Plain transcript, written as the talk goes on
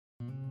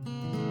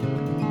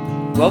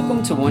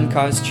Welcome to One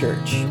Cause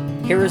Church.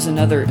 Here is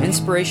another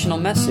inspirational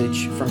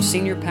message from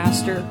Senior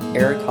Pastor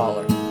Eric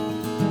Holler.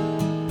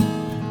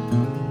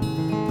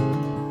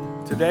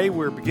 Today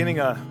we're beginning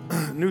a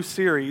new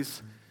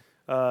series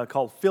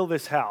called Fill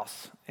This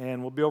House,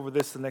 and we'll be over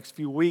this the next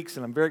few weeks,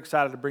 and I'm very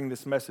excited to bring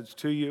this message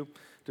to you,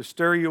 to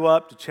stir you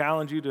up, to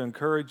challenge you, to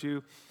encourage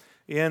you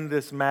in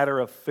this matter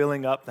of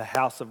filling up the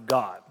house of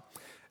God.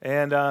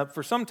 And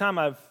for some time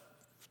I've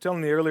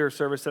telling the earlier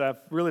service that I've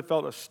really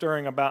felt a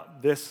stirring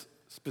about this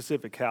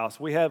specific house.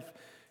 We have,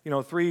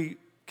 3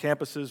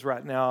 campuses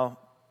right now,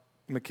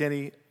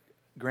 McKinney,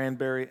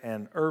 Granbury,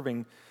 and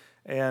Irving,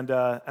 and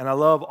I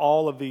love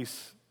all of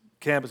these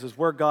campuses,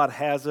 where God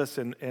has us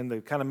and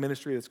the kind of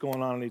ministry that's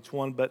going on in each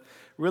one, but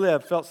really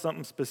I've felt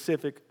something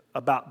specific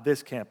about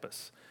this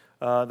campus,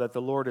 that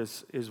the Lord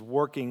is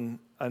working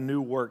a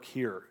new work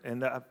here.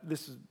 And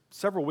this is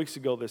several weeks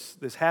ago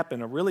this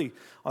happened, really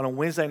on a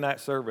Wednesday night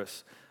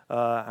service.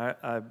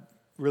 I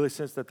really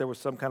sensed that there was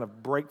some kind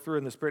of breakthrough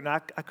in the Spirit.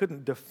 And I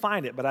couldn't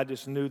define it, but I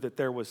just knew that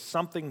there was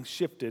something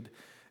shifted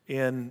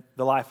in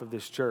the life of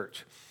this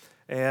church.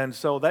 And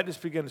so that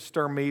just began to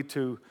stir me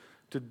to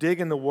dig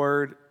in the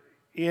Word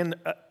in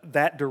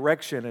that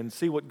direction and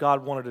see what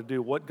God wanted to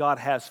do, what God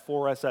has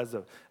for us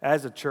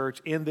as a church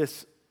in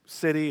this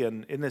city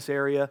and in this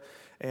area.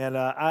 And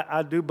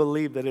I do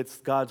believe that it's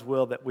God's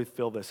will that we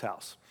fill this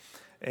house.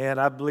 And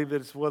I believe that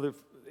it's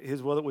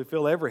His will that we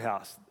fill every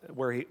house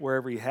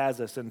wherever He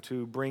has us, and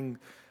to bring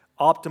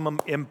optimum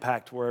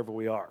impact wherever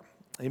we are.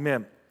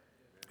 Amen.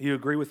 You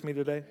agree with me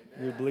today?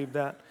 You believe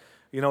that?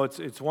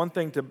 It's one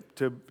thing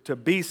to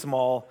be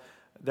small.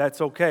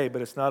 That's okay,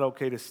 but it's not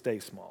okay to stay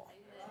small.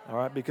 All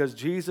right, because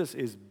Jesus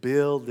is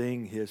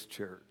building His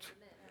church.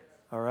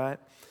 All right,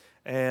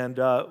 and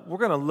we're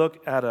going to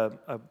look at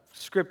a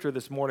scripture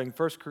this morning,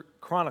 1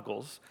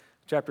 Chronicles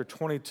chapter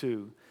 22.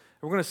 And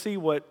we're going to see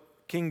what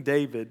King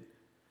David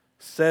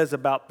says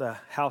about the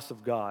house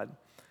of God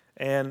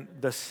and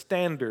the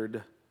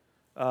standard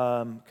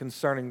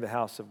concerning the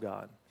house of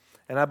God.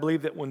 And I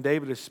believe that when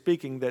David is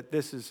speaking, that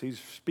he's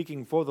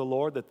speaking for the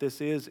Lord, that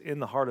this is in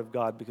the heart of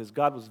God, because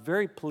God was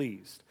very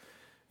pleased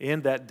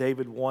in that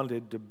David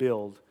wanted to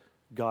build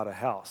God a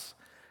house.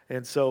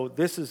 And so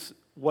this is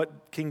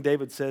what King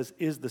David says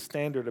is the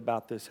standard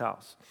about this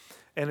house.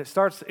 And it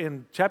starts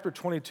in chapter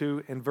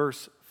 22 in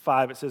verse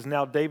 5. It says,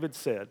 "Now David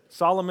said,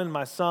 Solomon,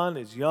 my son,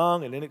 is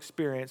young and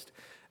inexperienced,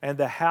 and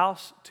the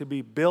house to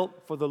be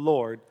built for the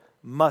Lord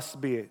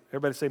must be,"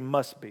 everybody say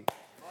must be.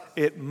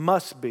 It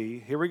must be,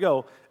 here we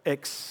go,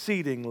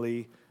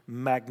 exceedingly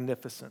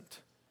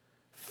magnificent,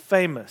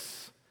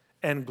 famous,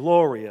 and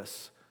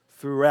glorious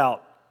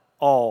throughout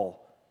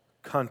all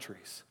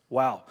countries.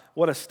 Wow,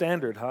 what a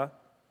standard, huh?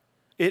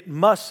 It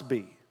must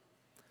be.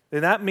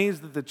 And that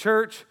means that the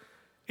church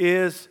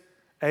is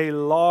a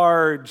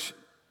large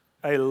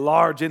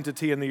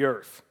entity in the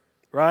earth,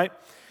 right?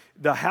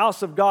 The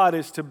house of God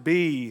is to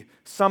be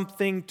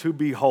something to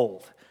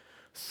behold,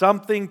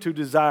 something to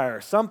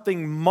desire,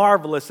 something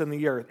marvelous in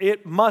the earth.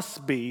 It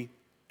must be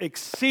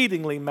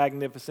exceedingly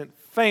magnificent,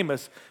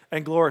 famous,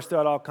 and glorious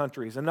throughout all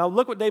countries. And now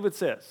look what David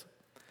says.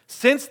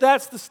 Since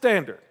that's the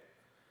standard,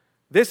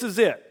 this is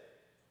it.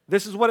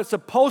 This is what it's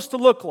supposed to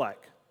look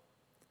like.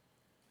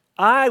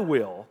 I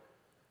will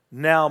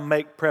now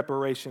make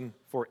preparation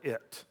for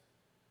it.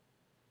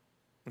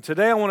 And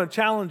today I want to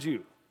challenge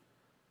you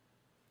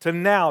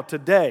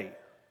today,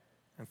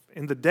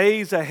 in the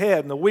days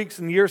ahead, in the weeks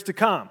and years to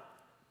come,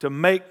 to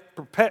make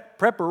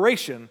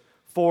preparation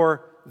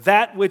for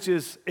that which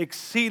is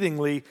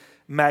exceedingly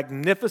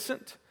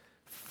magnificent,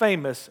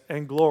 famous,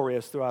 and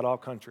glorious throughout all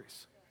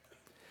countries.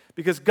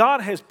 Because God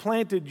has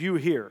planted you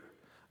here.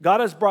 God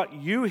has brought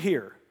you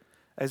here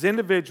as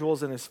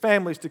individuals and as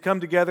families to come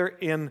together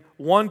in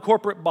one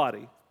corporate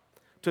body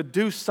to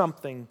do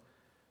something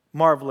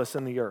marvelous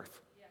in the earth.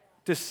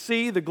 To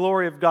see the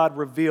glory of God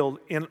revealed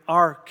in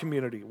our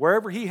community,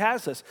 wherever He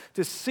has us,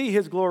 to see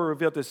His glory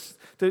revealed,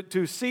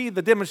 to see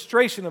the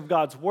demonstration of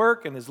God's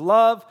work and His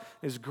love,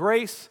 His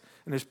grace,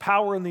 and His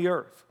power in the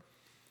earth.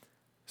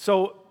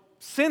 So,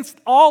 since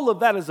all of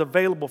that is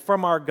available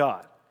from our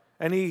God,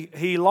 and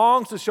He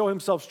longs to show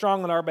Himself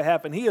strong on our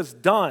behalf, and He has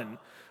done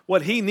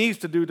what He needs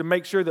to do to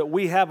make sure that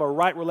we have a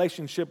right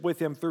relationship with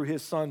Him through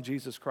His Son,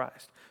 Jesus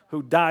Christ,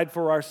 who died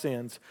for our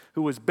sins,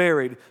 who was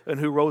buried, and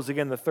who rose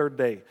again the third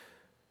day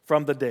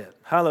from the dead.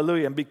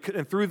 Hallelujah.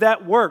 And through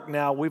that work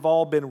now, we've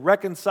all been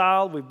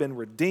reconciled, we've been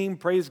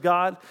redeemed, praise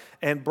God,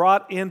 and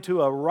brought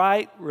into a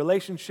right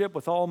relationship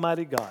with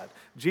Almighty God.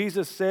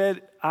 Jesus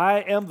said, I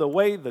am the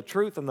way, the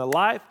truth, and the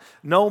life.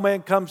 No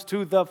man comes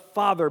to the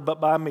Father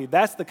but by me.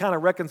 That's the kind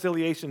of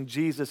reconciliation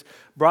Jesus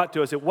brought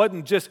to us. It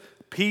wasn't just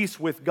peace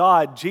with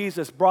God.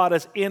 Jesus brought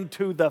us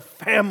into the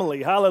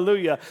family.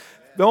 Hallelujah.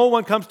 No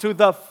one comes to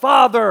the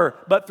Father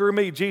but through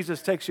me.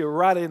 Jesus takes you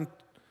right into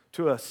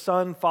a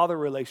son-father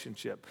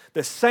relationship.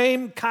 The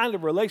same kind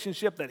of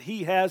relationship that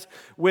He has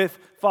with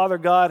Father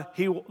God,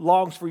 He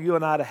longs for you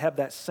and I to have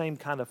that same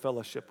kind of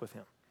fellowship with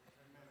Him.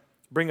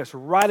 Bring us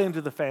right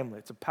into the family.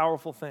 It's a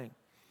powerful thing.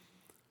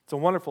 It's a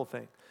wonderful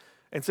thing.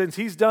 And since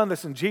he's done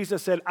this, and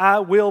Jesus said, I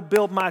will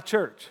build my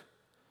church,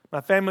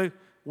 my family,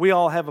 we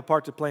all have a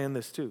part to play in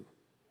this too.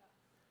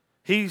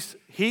 He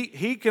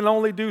can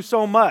only do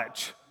so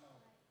much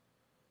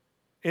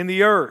in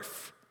the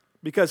earth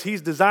because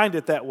he's designed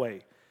it that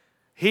way.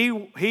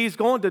 He's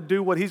going to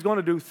do what he's going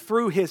to do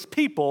through his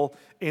people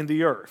in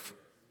the earth.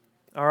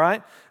 All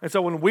right? And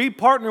so when we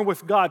partner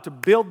with God to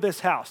build this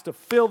house, to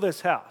fill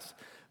this house,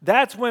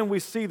 that's when we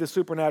see the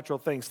supernatural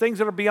things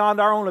that are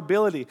beyond our own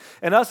ability,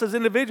 and us as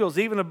individuals,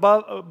 even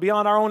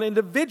beyond our own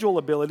individual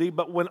ability.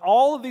 But when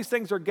all of these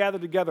things are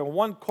gathered together in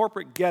one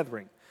corporate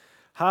gathering,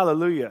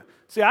 hallelujah.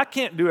 See, I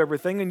can't do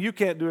everything, and you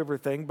can't do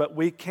everything, but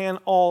we can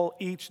all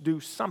each do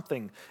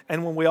something.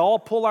 And when we all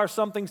pull our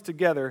somethings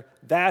together,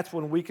 that's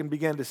when we can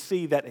begin to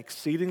see that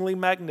exceedingly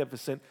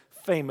magnificent,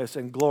 famous,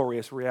 and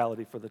glorious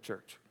reality for the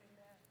church.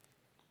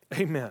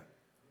 Amen.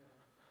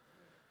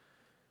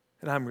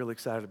 And I'm really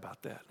excited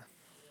about that.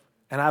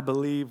 And I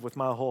believe with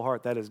my whole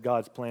heart that is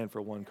God's plan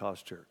for One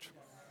Cause Church.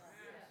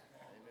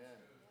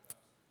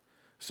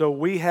 So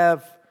we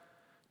have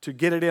to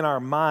get it in our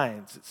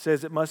minds. It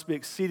says it must be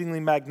exceedingly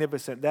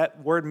magnificent.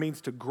 That word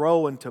means to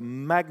grow and to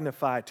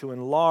magnify, to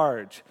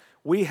enlarge.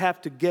 We have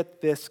to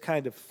get this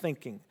kind of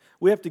thinking.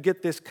 We have to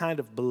get this kind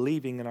of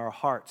believing in our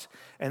hearts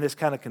and this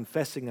kind of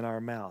confessing in our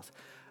mouths.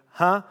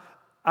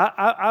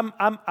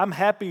 I'm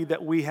happy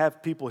that we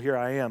have people here.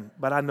 I am,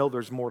 but I know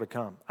there's more to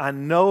come. I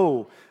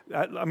know.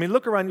 I mean,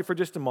 look around you for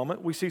just a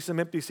moment. We see some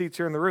empty seats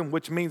here in the room,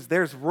 which means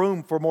there's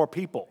room for more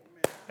people.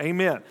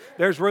 Amen.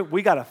 There's room.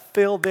 We got to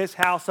fill this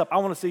house up. I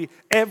want to see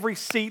every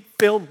seat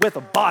filled with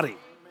a body,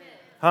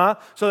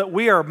 so that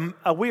we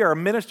are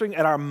ministering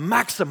at our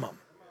maximum.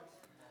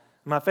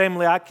 My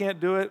family, I can't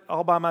do it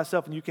all by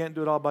myself, and you can't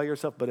do it all by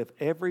yourself. But if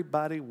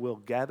everybody will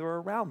gather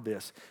around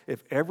this,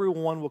 if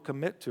everyone will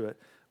commit to it,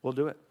 we'll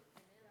do it.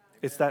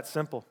 It's that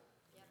simple.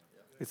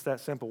 It's that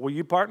simple. Will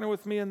you partner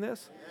with me in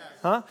this?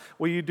 Huh?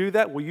 Will you do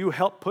that? Will you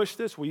help push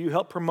this? Will you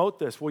help promote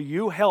this? Will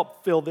you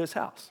help fill this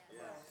house?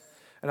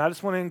 And I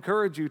just want to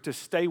encourage you to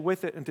stay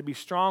with it and to be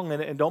strong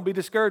in it. And don't be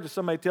discouraged if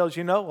somebody tells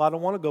you, no, I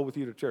don't want to go with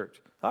you to church.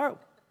 All right.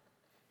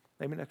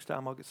 Maybe next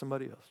time I'll get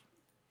somebody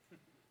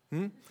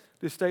else.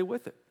 Just stay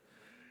with it.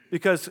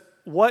 Because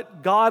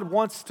what God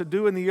wants to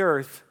do in the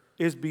earth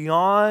is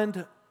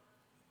beyond,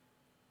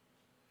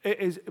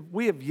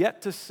 we have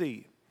yet to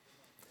see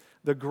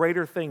the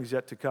greater things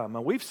yet to come.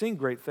 Now, we've seen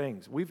great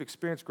things. We've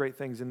experienced great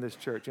things in this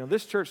church. You know,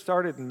 this church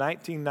started in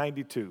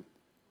 1992,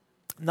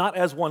 not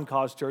as One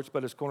Cause Church,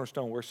 but as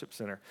Cornerstone Worship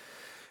Center.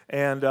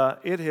 And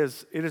it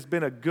has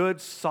been a good,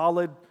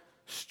 solid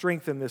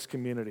strength in this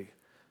community.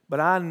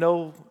 But I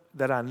know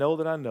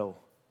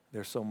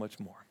there's so much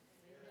more.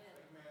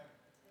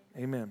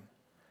 Amen.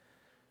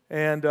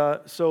 And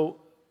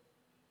so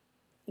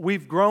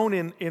we've grown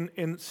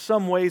in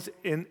some ways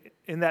in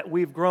that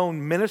we've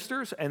grown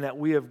ministers, and that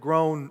we have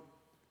grown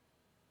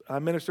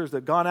ministers that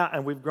have gone out,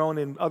 and we've grown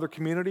in other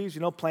communities,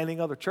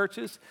 planting other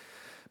churches.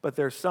 But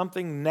there's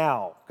something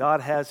now. God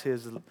has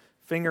his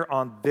finger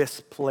on this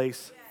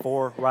place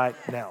for right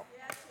now.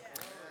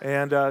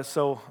 And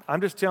so I'm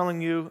just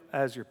telling you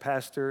as your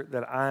pastor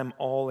that I'm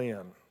all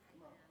in.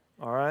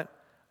 All right?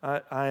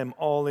 I am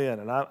all in,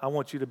 and I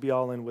want you to be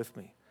all in with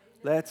me.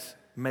 Let's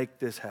make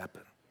this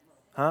happen.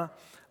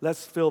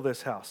 Let's fill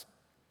this house.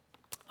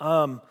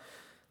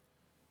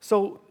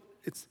 So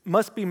it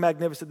must be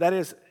magnificent. That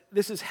is,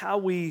 this is how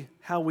we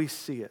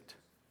see it.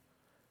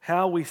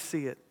 How we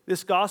see it.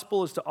 This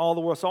gospel is to all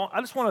the world. So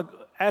I just want to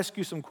ask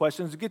you some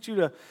questions to get you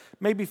to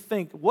maybe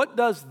think, what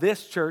does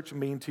this church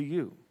mean to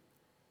you?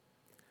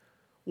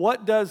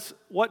 What does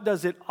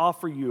it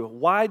offer you?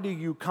 Why do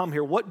you come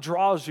here? What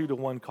draws you to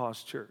One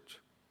Cause Church?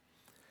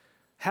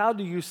 How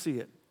do you see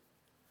it?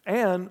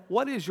 And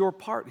what is your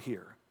part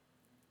here?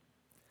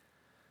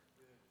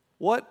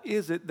 What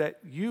is it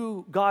that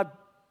God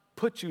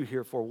put you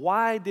here for?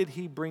 Why did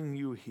he bring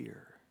you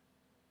here?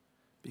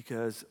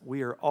 Because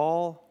we are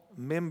all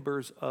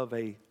members of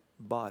a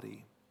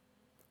body.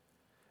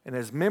 And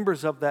as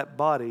members of that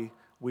body,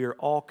 we are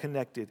all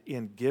connected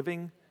in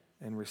giving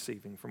and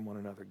receiving from one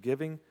another.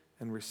 Giving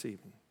and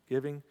receiving.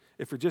 Giving.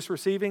 If you're just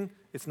receiving,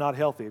 it's not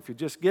healthy. If you're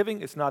just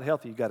giving, it's not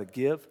healthy. You got to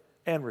give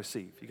and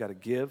receive. You got to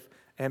give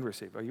and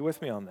receive. Are you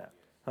with me on that?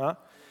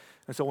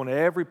 And so when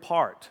every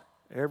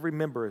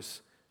member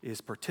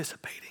is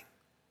participating.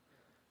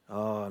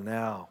 Oh,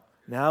 now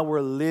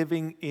we're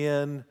living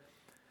in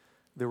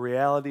the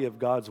reality of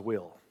God's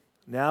will.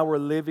 Now we're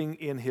living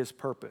in his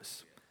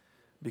purpose,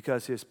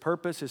 because his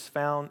purpose is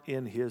found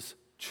in his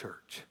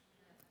church,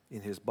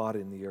 in his body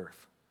in the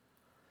earth.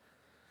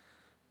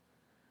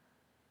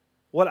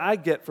 What I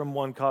get from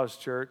One Cause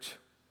Church,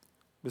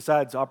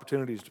 besides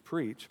opportunities to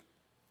preach,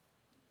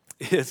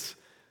 is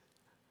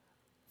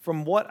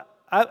from what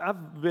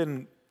I've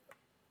been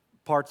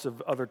parts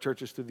of other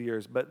churches through the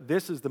years, but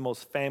this is the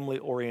most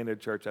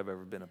family-oriented church I've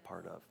ever been a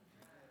part of.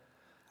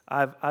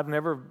 I've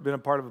never been a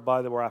part of a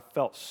body where I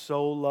felt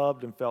so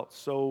loved and felt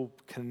so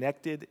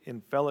connected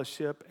in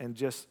fellowship, and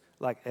just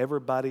like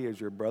everybody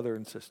is your brother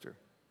and sister.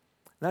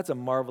 And that's a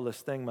marvelous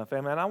thing, my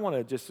family. And I want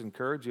to just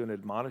encourage you and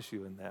admonish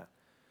you in that.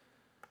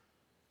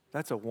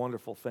 That's a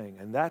wonderful thing,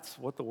 and that's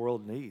what the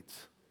world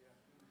needs.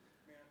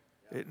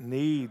 It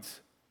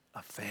needs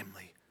a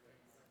family.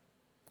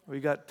 We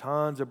got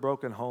tons of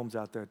broken homes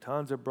out there,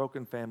 tons of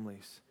broken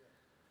families.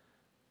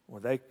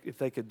 Well, if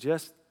they could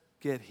just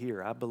get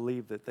here, I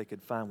believe that they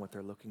could find what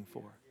they're looking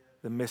for.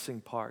 The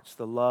missing parts,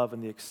 the love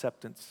and the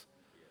acceptance,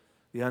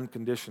 the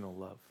unconditional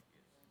love.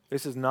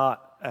 This is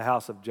not a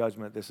house of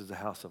judgment. This is a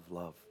house of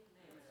love.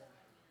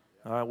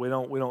 All right, we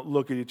don't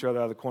look at each other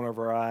out of the corner of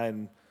our eye,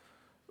 and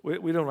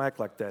we don't act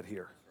like that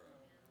here.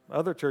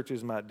 Other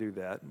churches might do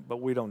that,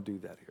 but we don't do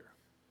that here.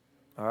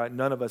 All right,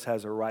 none of us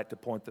has a right to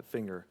point the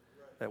finger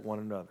at one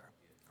another,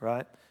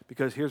 right?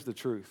 Because here's the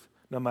truth.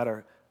 No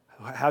matter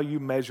how you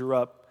measure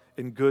up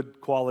in good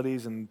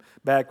qualities and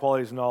bad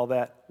qualities and all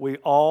that, we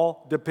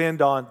all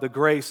depend on the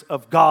grace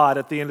of God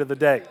at the end of the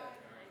day.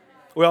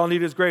 We all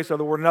need His grace, or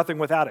we're nothing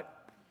without it.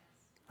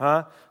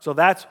 So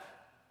that's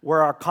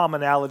where our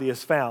commonality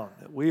is found.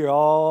 We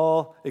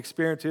all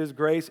experience His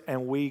grace,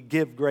 and we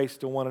give grace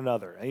to one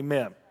another.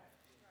 Amen.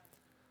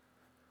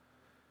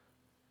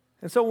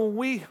 And so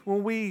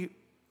when we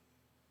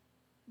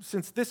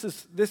since this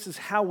is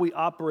how we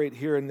operate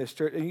here in this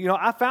church, and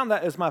I found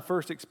that as my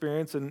first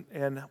experience.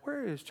 And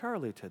where is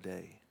Charlie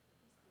today?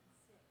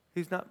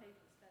 He's not.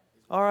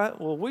 All right.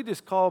 Well, we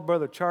just call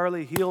Brother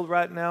Charlie healed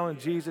right now in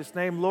Jesus'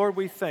 name. Lord,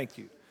 we thank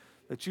you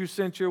that you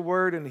sent your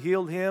word and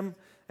healed him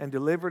and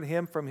delivered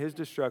him from his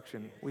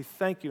destruction. We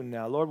thank you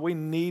now, Lord. We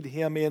need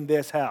him in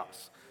this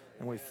house,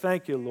 and we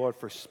thank you, Lord,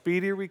 for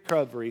speedy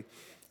recovery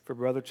for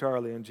Brother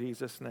Charlie in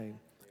Jesus' name.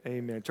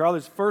 Amen.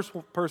 Charlie's the first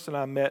person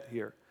I met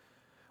here.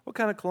 What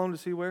kind of cologne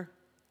does he wear?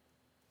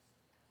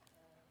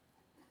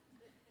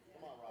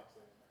 Come on,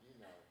 Roxanne. You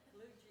know.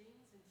 Blue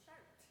jeans and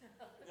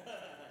shirt.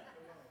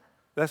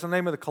 That's the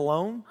name of the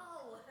cologne?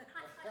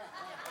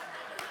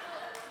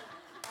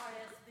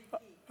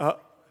 RSVP.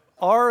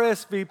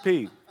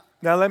 RSVP.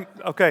 Now,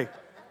 okay.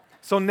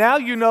 So now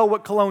you know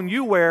what cologne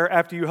you wear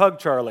after you hug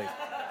Charlie.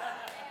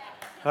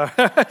 All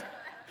right.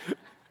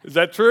 Is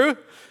that true?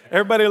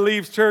 Everybody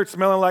leaves church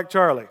smelling like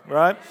Charlie,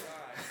 right?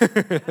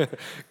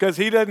 Because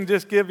he doesn't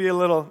just give you a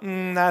little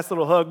nice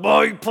little hug.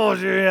 Boy, he pulls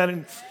you in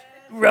and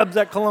rubs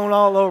that cologne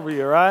all over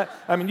you, right?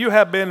 I mean, you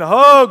have been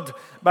hugged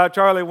by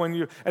Charlie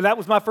and that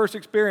was my first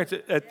experience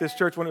at this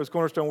church when it was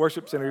Cornerstone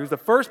Worship Center. He was the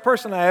first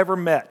person I ever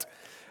met.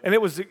 And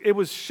it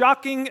was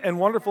shocking and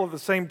wonderful at the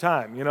same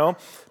time,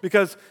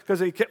 because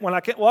when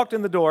I walked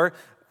in the door,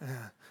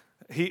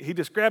 he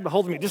just grabbed a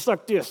hold of me just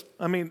like this.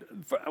 I mean,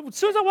 as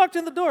soon as I walked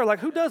in the door, like,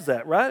 who does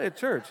that, right, at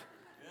church?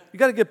 You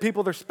got to give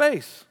people their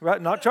space,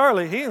 right? Not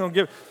Charlie. He ain't going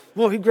to give.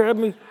 Well, he grabbed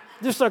me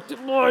just like,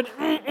 Lord,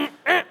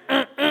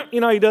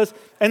 he does.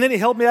 And then he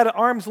held me out at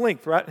arm's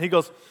length, right? And he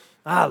goes,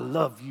 I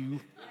love you.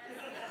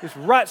 Just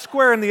right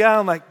square in the eye.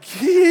 I'm like,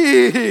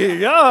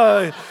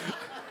 yeah.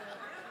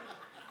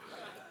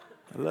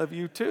 I love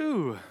you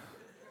too.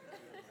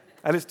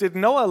 I just didn't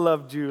know I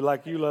loved you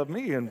like you love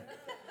me, and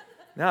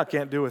now I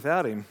can't do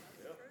without him.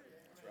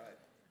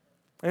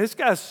 And this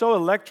guy's so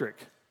electric.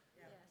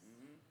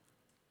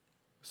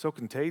 So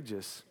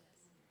contagious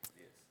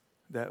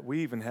that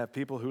we even have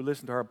people who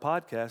listen to our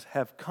podcast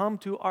have come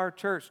to our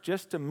church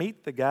just to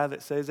meet the guy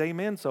that says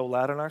amen so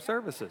loud in our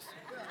services.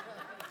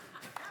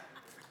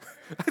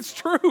 That's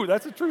true.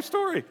 That's a true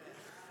story.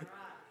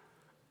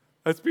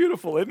 That's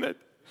beautiful, isn't it?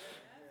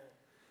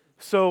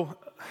 So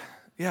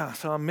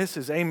I'm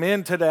Mrs.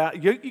 Amen to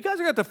that. You guys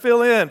are going to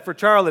fill in for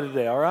Charlie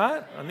today, all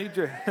right? I need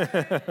you.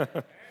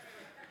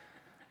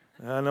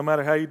 No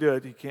matter how you do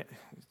it, you can't.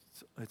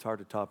 It's hard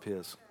to top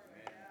his.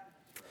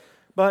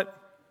 But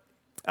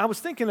I was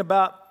thinking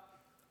about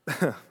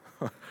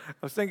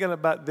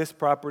this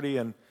property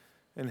and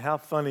how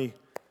funny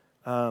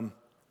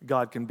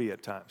God can be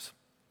at times.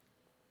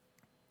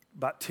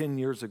 About 10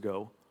 years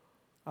ago,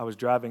 I was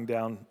driving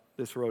down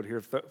this road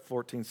here,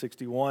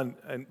 1461,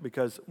 and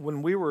because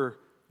when we were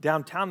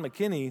downtown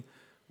McKinney,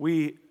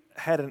 we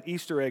had an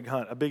Easter egg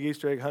hunt, a big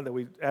Easter egg hunt that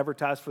we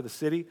advertised for the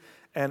city,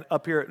 and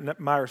up here at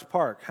Myers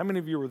Park. How many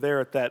of you were there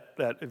at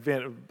that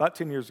event about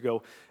 10 years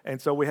ago? And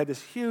so we had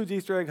this huge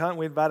Easter egg hunt.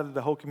 We invited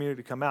the whole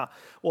community to come out.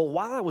 Well,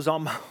 while I was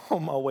on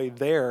my way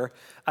there,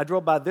 I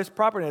drove by this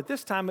property. And at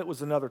this time, it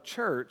was another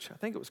church. I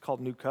think it was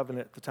called New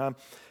Covenant at the time.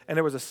 And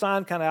there was a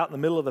sign kind of out in the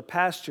middle of the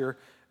pasture,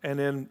 and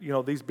then,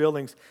 these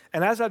buildings.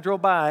 And as I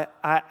drove by,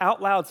 I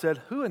out loud said,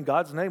 who in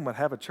God's name would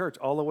have a church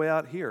all the way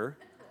out here,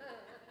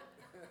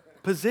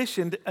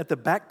 positioned at the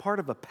back part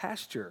of a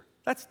pasture?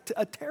 That's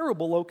a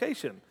terrible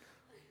location.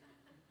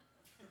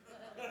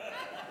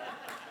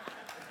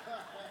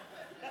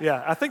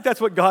 Yeah, I think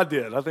that's what God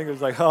did. I think it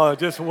was like, oh,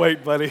 just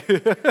wait, buddy.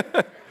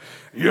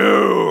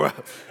 You're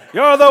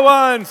the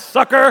one,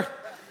 sucker.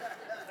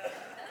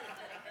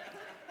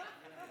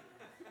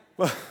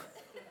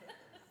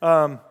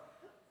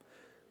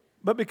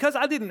 But because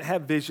I didn't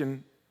have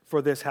vision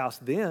for this house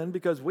then,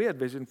 because we had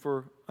vision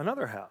for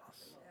another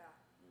house.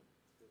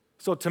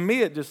 So to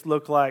me, it just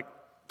looked like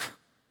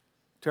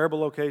terrible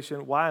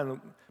location. Why?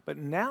 But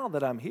now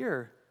that I'm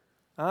here,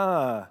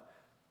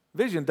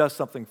 vision does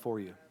something for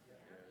you.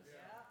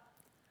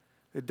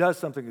 It does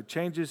something. It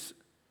changes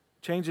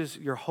changes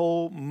your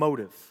whole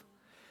motive.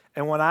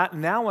 And when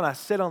I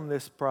sit on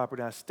this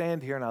property, I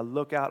stand here and I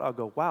look out, I'll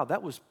go, wow,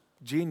 that was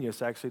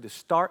genius actually to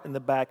start in the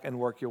back and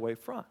work your way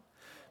front.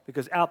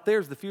 Because out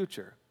there's the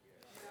future.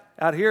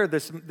 Out here,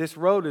 this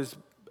road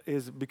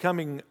is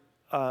becoming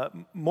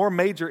more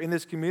major in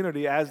this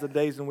community as the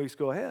days and weeks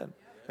go ahead.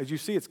 As you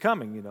see, it's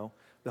coming, you know.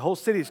 The whole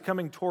city is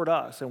coming toward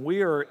us, and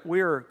we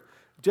are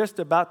just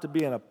about to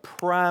be in a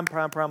prime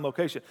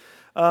location.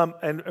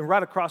 And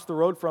right across the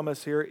road from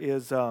us here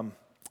is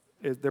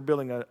they're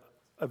building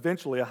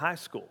eventually a high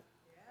school,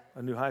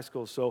 a new high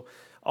school. So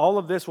all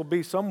of this will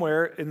be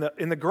somewhere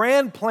in the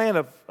grand plan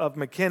of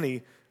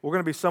McKinney. We're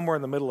going to be somewhere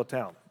in the middle of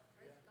town.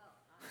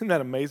 Isn't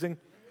that amazing?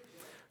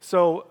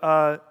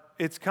 So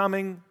it's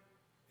coming,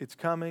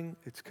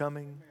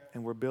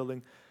 and we're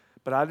building.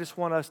 But I just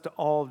want us to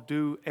all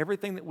do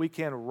everything that we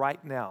can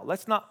right now.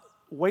 Let's not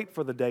wait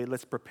for the day.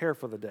 Let's prepare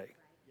for the day.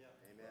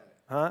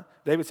 Huh?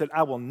 David said,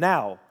 I will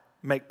now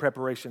make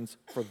preparations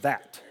for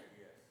that.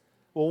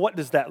 Well, what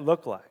does that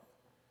look like?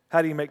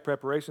 How do you make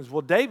preparations?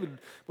 Well, David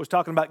was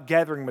talking about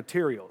gathering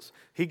materials.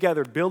 He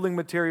gathered building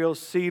materials,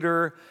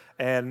 cedar,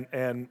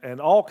 and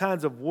all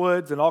kinds of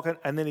woods,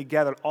 and then he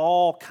gathered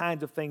all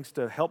kinds of things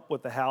to help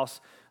with the house,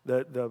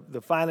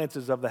 the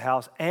finances of the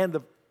house,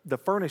 and the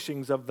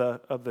furnishings of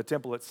the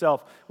temple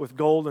itself with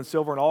gold and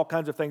silver and all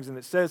kinds of things. And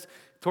it says,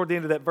 toward the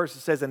end of that verse, it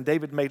says, and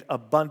David made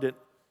abundant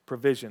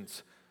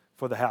provisions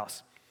for the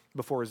house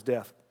before his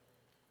death.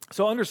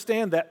 So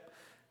understand that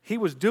he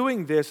was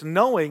doing this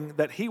knowing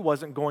that he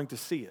wasn't going to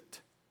see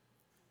it.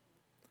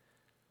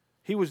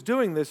 He was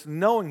doing this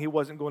knowing he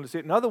wasn't going to see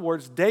it. In other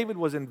words, David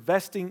was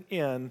investing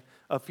in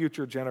a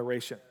future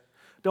generation.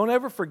 Don't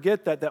ever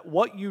forget that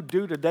what you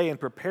do today in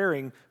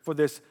preparing for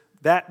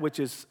that which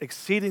is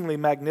exceedingly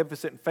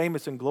magnificent and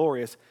famous and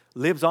glorious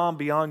lives on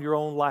beyond your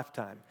own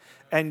lifetime.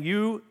 And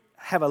you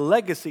have a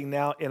legacy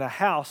now in a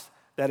house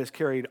that is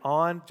carried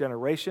on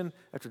generation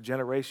after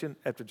generation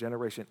after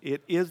generation.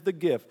 It is the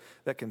gift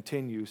that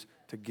continues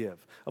to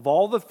give. Of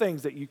all the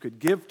things that you could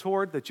give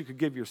toward, that you could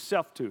give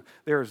yourself to,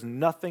 there is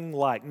nothing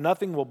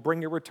will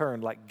bring a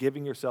return like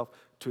giving yourself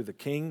to the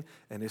King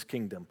and his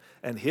kingdom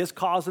and his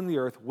cause in the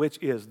earth, which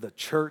is the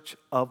church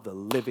of the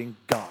living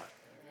God.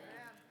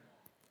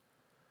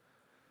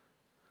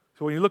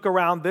 So when you look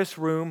around this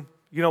room,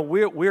 you know,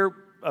 we're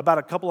about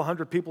a couple of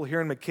hundred people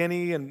here in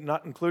McKinney, and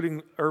not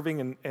including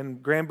Irving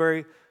and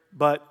Granbury,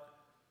 but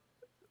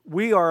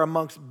we are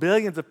amongst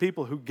billions of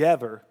people who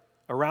gather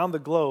around the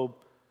globe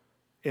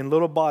in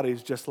little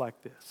bodies just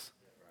like this.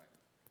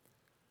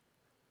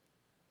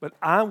 But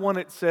I want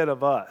it said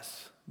of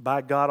us,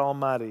 by God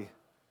Almighty,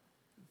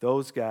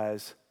 those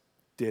guys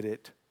did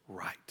it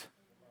right.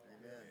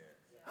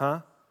 Huh?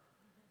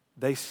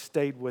 They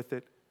stayed with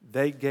it.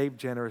 They gave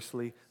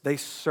generously. They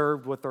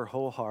served with their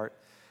whole heart.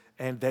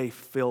 And they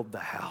filled the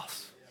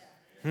house.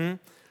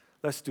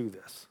 Let's do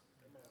this.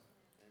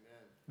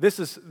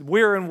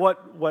 We're in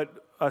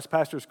what us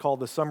pastors call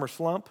the summer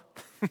slump.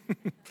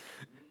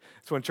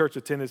 It's when church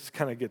attendance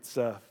kind of gets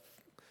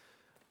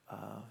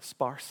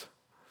sparse.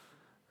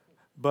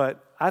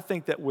 But I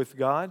think that with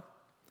God,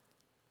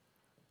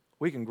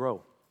 we can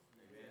grow.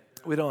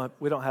 We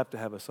don't have to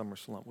have a summer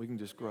slump. We can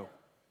just grow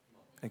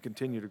and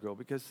continue to grow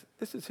because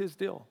this is his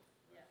deal.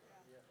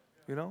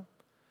 You know?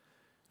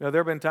 You know,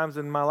 there have been times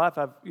in my life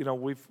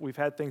we've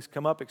had things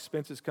come up,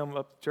 expenses come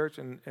up to church,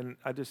 and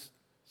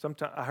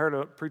sometimes I heard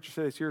a preacher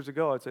say this years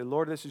ago. I'd say,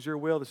 Lord, this is your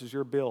will, this is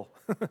your bill.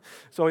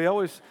 So he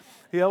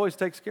always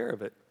takes care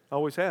of it.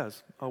 Always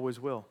has, always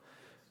will.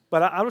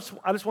 But I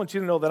just want you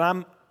to know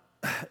that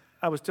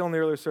I was telling the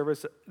earlier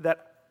service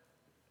that,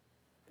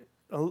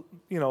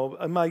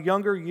 in my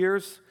younger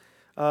years,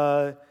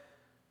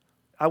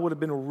 I would have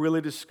been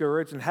really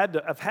discouraged and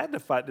I've had to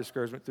fight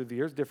discouragement through the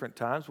years, different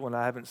times when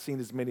I haven't seen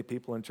as many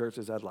people in church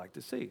as I'd like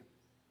to see.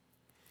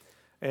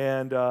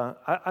 And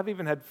I've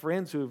even had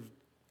friends who've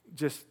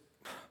just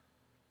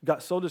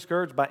got so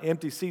discouraged by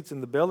empty seats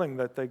in the building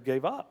that they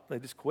gave up. They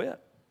just quit.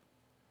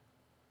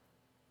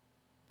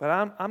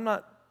 But I'm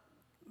not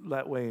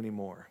that way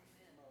anymore.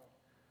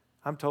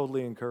 I'm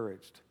totally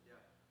encouraged.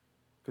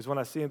 Because when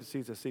I see empty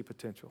seats, I see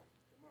potential.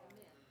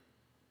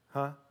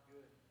 Huh?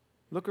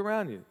 Look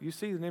around you. You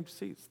see the empty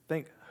seats.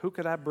 Think, who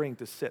could I bring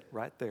to sit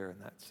right there in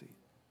that seat?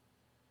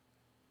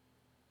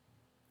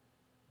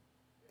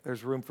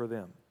 There's room for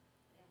them.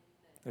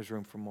 There's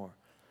room for more.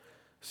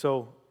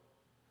 So,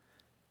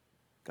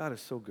 God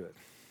is so good.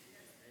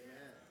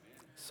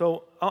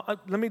 So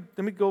let me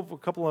go over a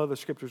couple of other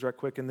scriptures right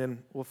quick, and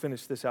then we'll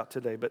finish this out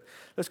today. But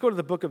let's go to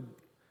the book of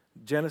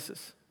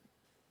Genesis.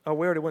 Oh,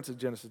 we already went to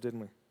Genesis, didn't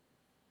we?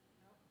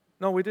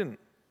 No, we didn't.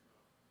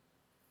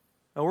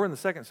 Oh, we're in the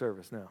second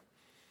service now.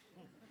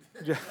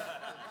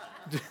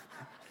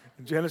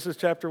 Genesis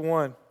chapter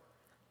 1.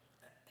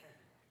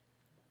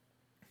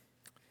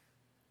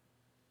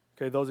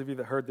 Okay, those of you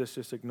that heard this,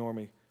 just ignore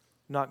me.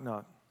 Knock,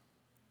 knock.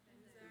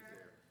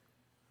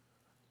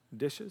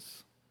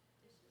 Dishes?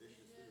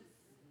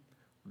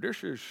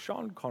 This is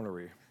Sean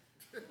Connery.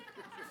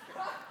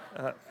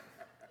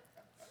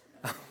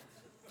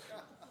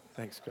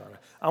 Thanks, God.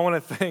 I want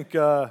to thank,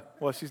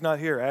 well, she's not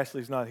here.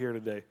 Ashley's not here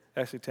today.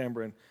 Ashley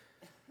Tambourine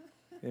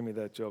gave me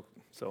that joke.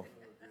 So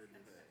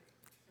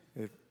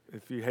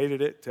if you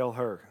hated it, tell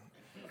her.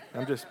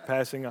 I'm just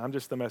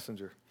the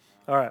messenger.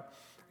 All right.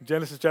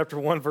 Genesis chapter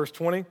 1, verse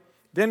 20.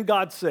 Then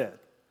God said,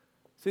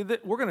 see,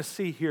 we're going to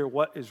see here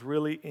what is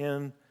really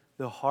in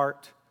the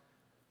heart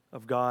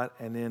of God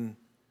and in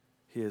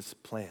his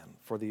plan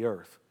for the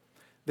earth.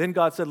 Then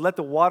God said, let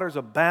the waters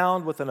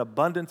abound with an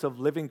abundance of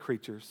living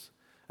creatures,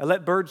 and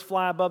let birds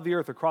fly above the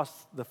earth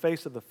across the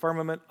face of the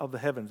firmament of the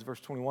heavens. Verse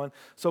 21.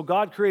 So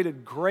God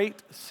created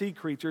great sea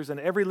creatures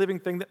and every living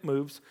thing that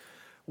moves,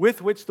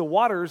 with which the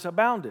waters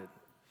abounded,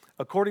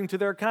 according to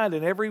their kind,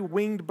 and every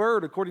winged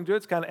bird according to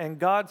its kind. And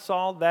God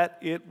saw that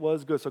it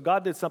was good. So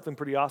God did something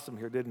pretty awesome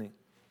here, didn't he?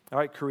 All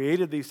right,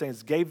 created these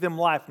things, gave them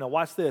life. Now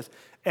watch this.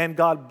 And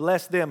God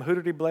blessed them. Who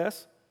did he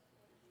bless?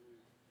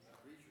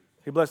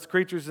 He blessed the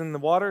creatures in the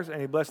waters, and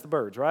he blessed the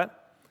birds, right?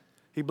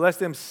 He blessed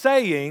them,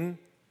 saying,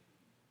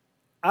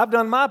 I've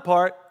done my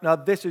part, now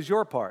this is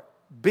your part.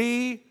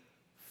 Be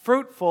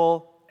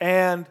fruitful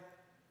and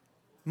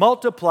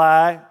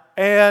multiply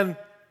and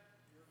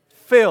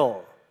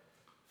fill.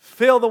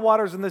 Fill the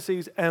waters and the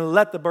seas and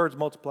let the birds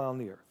multiply on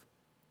the earth.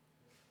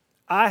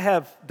 I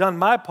have done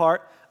my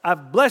part.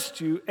 I've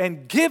blessed you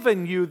and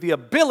given you the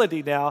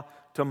ability now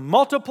to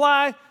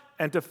multiply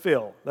and to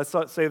fill. Let's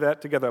say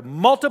that together.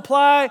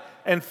 Multiply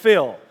and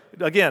fill.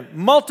 Again,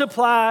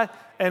 multiply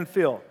and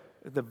fill.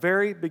 At the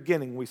very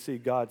beginning, we see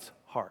God's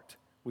heart.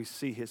 We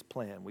see his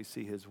plan. We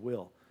see his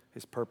will,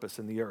 his purpose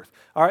in the earth.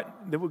 All right,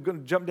 then we're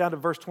going to jump down to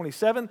verse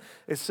 27.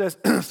 It says,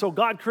 so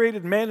God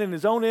created man in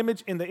his own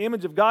image. In the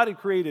image of God, he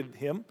created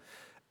him.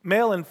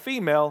 Male and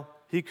female,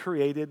 he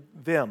created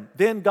them.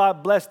 Then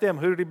God blessed them.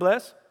 Who did he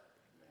bless?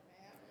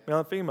 Male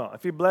and female.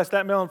 If he blessed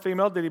that male and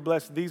female, did he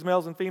bless these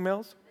males and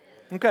females?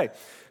 Okay.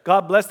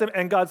 God blessed them,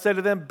 and God said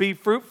to them, be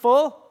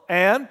fruitful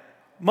and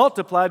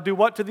multiply. Do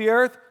what to the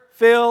earth?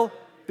 Fill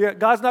the earth.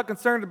 God's not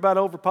concerned about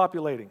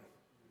overpopulating.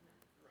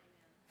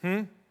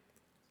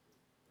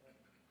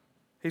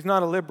 He's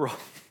not a liberal.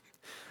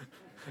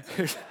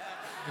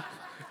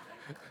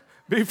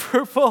 Be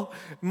fruitful,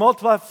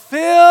 multiply,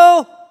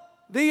 fill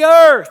the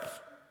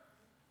earth.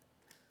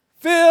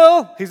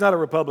 Fill. He's not a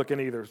Republican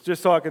either.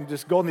 Just so I can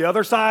just go on the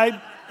other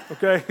side.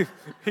 Okay?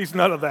 He's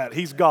none of that.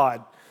 He's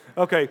God.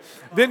 Okay.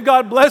 Then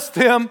God blessed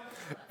them,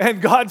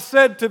 and God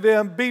said to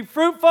them, be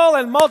fruitful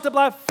and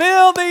multiply,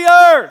 fill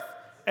the earth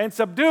and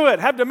subdue it.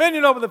 Have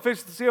dominion over the fish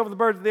of the sea, over the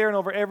birds of the air, and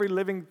over every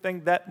living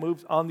thing that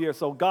moves on the earth.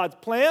 So God's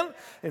plan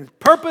and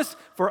purpose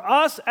for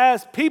us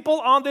as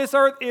people on this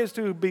earth is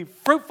to be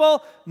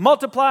fruitful,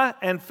 multiply,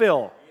 and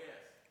fill.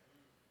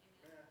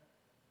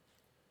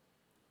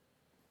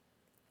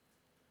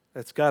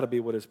 That's got to be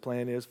what his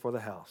plan is for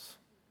the house.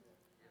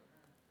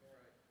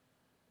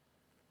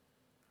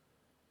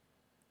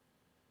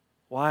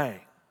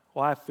 Why?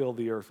 Why fill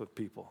the earth with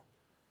people?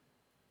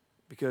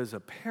 Because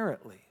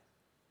apparently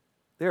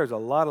there's a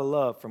lot of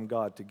love from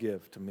God to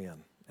give to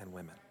men and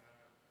women.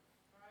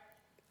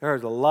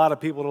 There's a lot of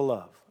people to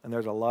love, and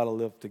there's a lot of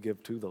love to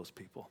give to those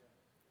people.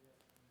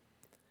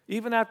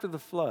 Even after the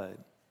flood,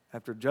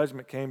 after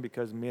judgment came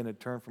because men had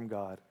turned from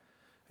God,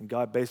 and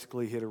God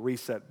basically hit a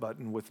reset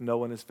button with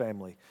Noah and his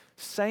family,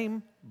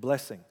 same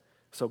blessing.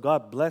 So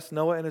God blessed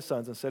Noah and his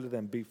sons and said to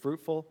them, be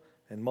fruitful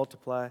and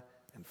multiply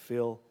and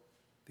fill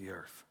the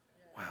earth.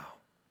 Wow.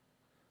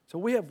 So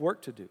we have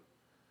work to do.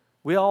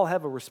 We all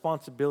have a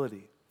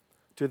responsibility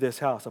to this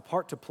house, a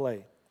part to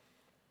play.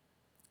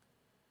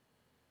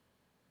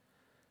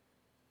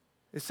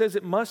 It says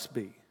it must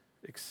be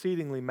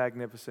exceedingly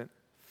magnificent,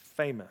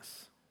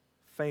 famous.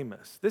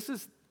 This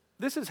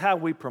is how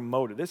we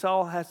promote it. This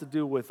all has to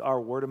do with our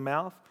word of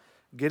mouth,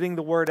 getting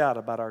the word out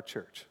about our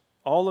church.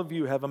 All of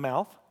you have a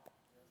mouth.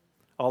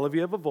 All of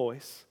you have a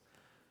voice.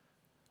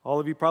 All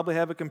of you probably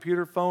have a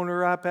computer, phone,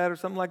 or iPad or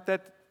something like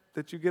that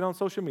that you get on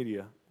social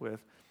media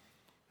with.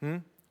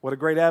 What a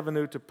great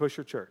avenue to push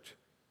your church.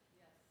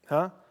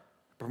 Huh?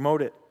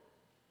 Promote it.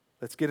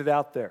 Let's get it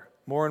out there.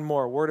 More and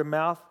more. Word of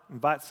mouth.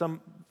 Invite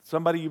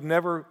somebody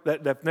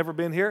that's never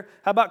been here.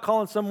 How about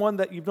calling someone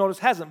that you've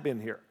noticed hasn't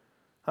been here?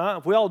 Huh?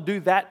 If we all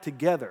do that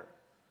together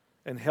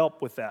and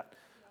help with that,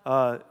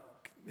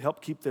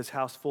 help keep this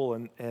house full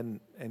and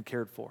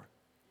cared for.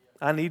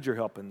 I need your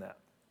help in that.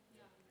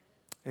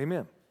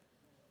 Amen.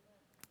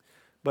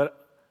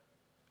 But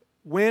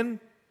when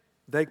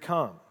they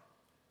come,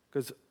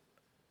 because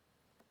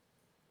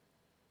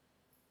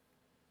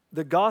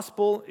the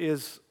gospel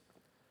is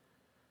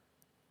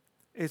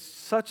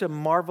such a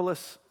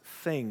marvelous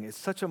thing. It's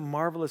such a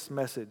marvelous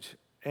message.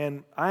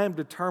 And I am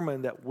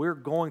determined that we're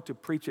going to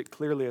preach it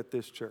clearly at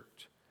this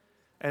church.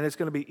 And it's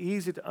going to be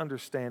easy to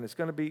understand. It's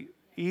going to be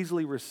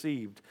easily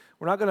received.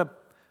 We're not going to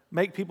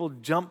make people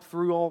jump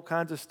through all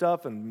kinds of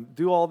stuff and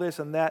do all this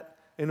and that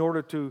in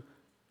order to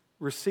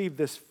receive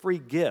this free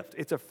gift.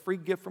 It's a free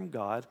gift from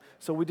God,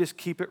 so we just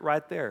keep it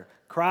right there.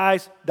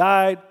 Christ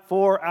died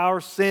for our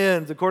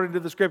sins, according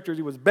to the Scriptures.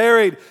 He was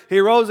buried. He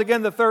rose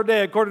again the third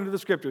day, according to the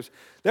Scriptures.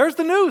 There's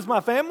the news, my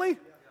family.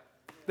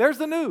 There's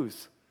the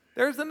news.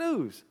 There's the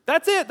news.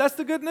 That's it. That's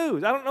the good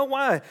news. I don't know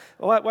why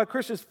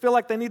Christians feel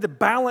like they need to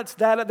balance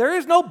that. There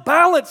is no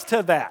balance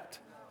to that.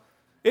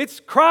 It's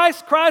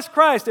Christ, Christ,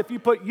 Christ. If you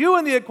put you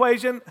in the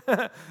equation,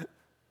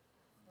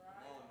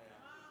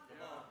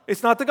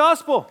 it's not the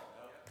gospel.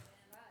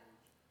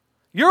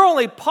 Your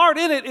only part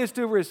in it is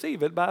to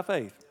receive it by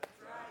faith.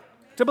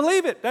 To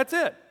believe it. That's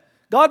it.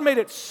 God made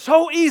it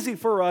so easy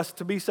for us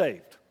to be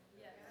saved.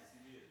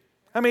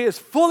 I mean, He's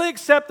fully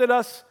accepted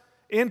us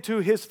into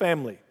His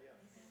family.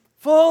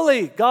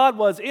 Fully, God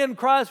was in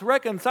Christ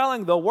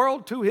reconciling the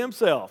world to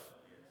Himself.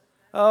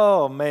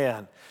 Oh,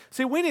 man.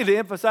 See, we need to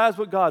emphasize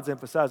what God's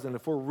emphasizing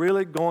if we're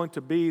really going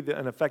to be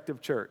an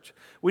effective church.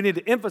 We need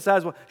to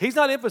emphasize He's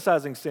not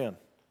emphasizing sin.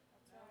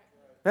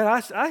 Man,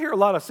 I hear a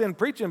lot of sin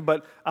preaching,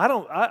 but I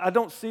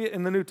don't see it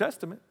in the New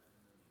Testament.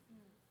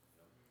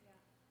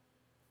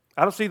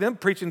 I don't see them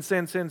preaching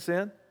sin, sin,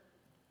 sin.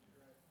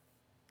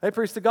 They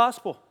preach the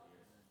gospel.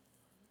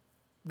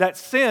 That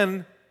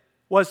sin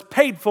was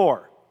paid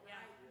for.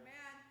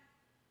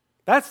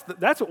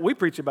 That's what we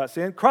preach about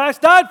sin.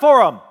 Christ died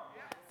for them.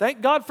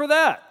 Thank God for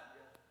that.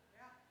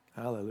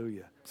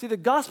 Hallelujah. See, the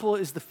gospel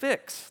is the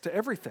fix to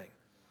everything.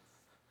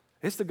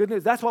 It's the good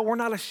news. That's why we're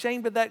not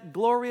ashamed of that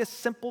glorious,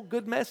 simple,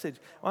 good message.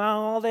 Well,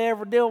 all they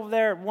ever did over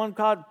there at One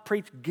God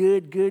preach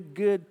good, good,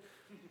 good.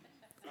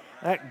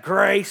 That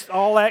grace,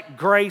 all that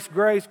grace,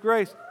 grace,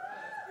 grace.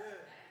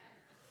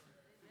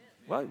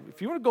 Well,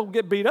 if you want to go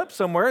get beat up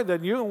somewhere,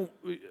 then you're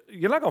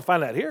not going to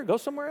find that here. Go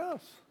somewhere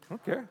else. I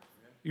don't care.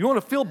 You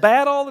want to feel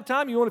bad all the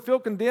time? You want to feel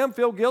condemned,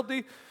 feel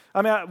guilty?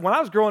 I mean, when I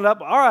was growing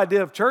up, our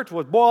idea of church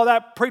was, boy,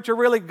 that preacher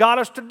really got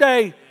us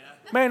today.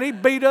 Man, he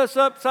beat us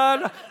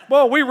upside.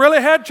 Boy, we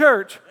really had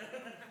church.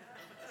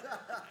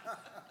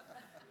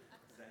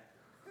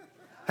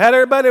 Had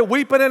everybody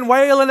weeping and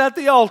wailing at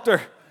the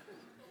altar.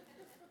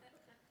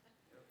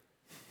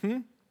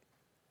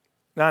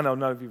 Now, I know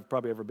none of you have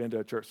probably ever been to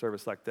a church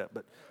service like that,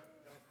 but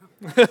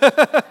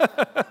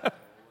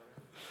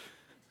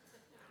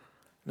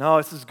no,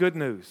 this is good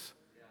news.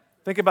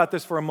 Think about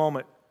this for a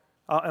moment,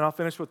 and I'll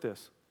finish with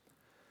this.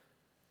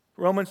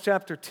 Romans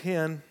chapter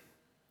 10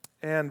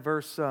 and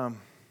verse, go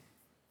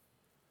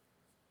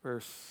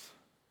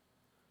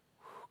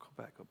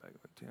back,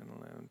 10,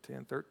 11,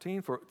 10,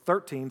 13.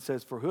 13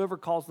 says, for whoever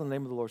calls on the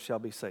name of the Lord shall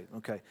be saved.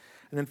 Okay.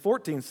 And then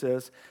 14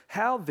 says,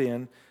 how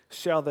then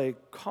shall they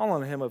call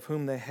on him of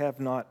whom they have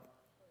not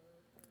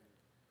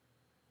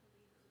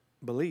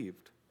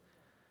believed?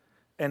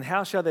 And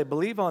how shall they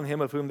believe on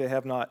him of whom they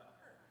have not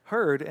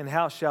heard? And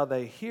how shall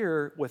they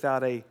hear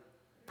without a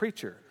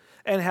preacher?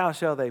 And how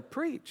shall they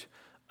preach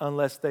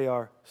unless they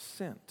are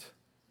sent?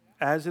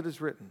 As it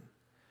is written,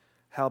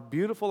 how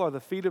beautiful are the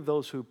feet of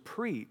those who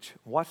preach,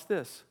 watch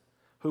this,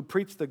 who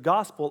preach the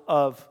gospel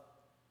of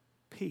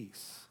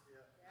peace,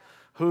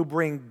 who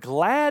bring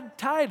glad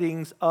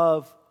tidings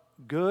of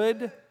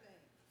good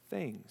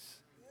things.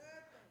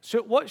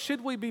 What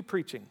should we be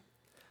preaching?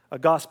 A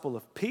gospel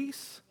of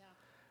peace,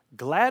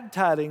 glad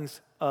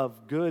tidings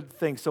of good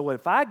things. So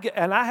if I get,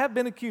 and I have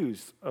been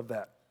accused of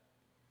that.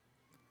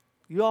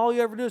 All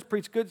you ever do is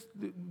preach good.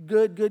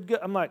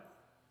 I'm like,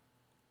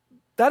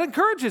 that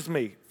encourages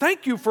me.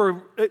 Thank you.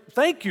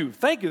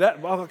 That,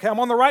 okay, I'm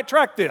on the right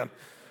track then.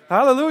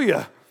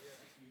 Hallelujah.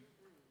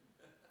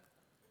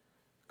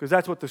 Because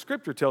that's what the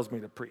scripture tells me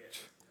to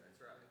preach.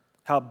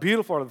 How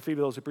beautiful are the feet of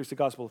those who preach the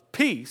gospel of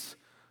peace,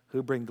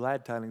 who bring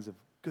glad tidings of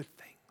good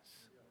things.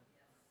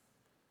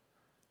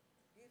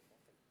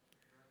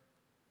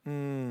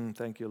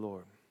 Thank you,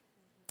 Lord.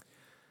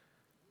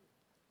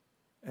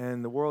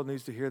 And the world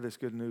needs to hear this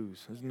good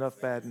news. There's enough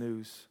bad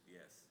news.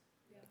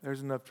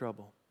 There's enough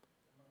trouble.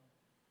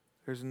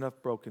 There's enough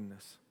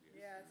brokenness.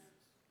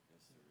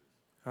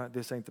 All right,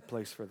 this ain't the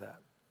place for that.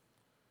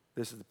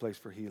 This is the place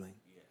for healing.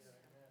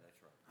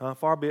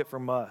 Far be it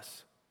from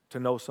us to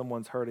know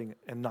someone's hurting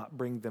and not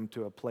bring them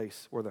to a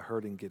place where the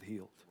hurting get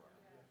healed.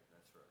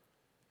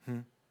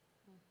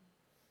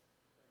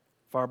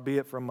 Far be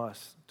it from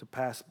us to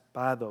pass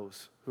by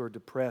those who are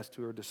depressed,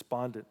 who are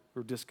despondent,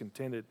 who are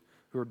discontented,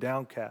 who are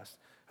downcast,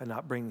 and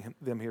not bring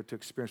them here to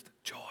experience the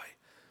joy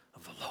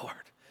of the Lord,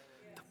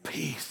 the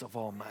peace of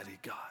Almighty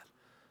God,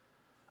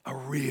 a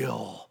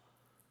real,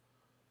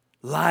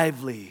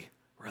 lively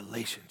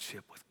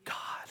relationship with God.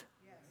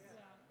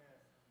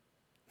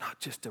 Not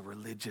just a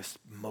religious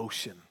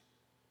motion.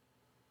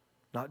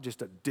 Not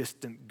just a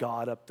distant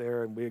God up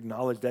there and we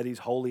acknowledge that He's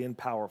holy and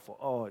powerful.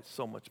 Oh, it's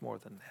so much more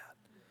than that.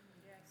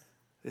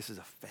 This is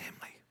a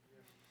family.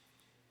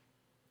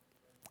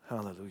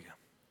 Hallelujah.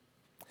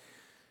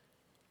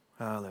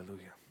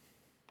 Hallelujah.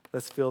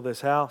 Let's fill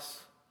this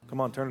house.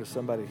 Come on, turn to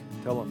somebody.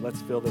 Tell them,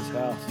 let's fill this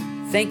house.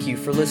 Thank you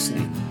for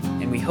listening,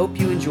 and we hope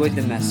you enjoyed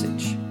the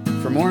message.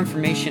 For more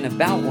information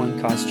about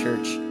One Cause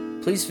Church,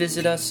 please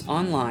visit us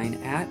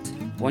online at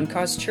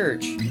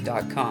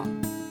onecausechurch.com.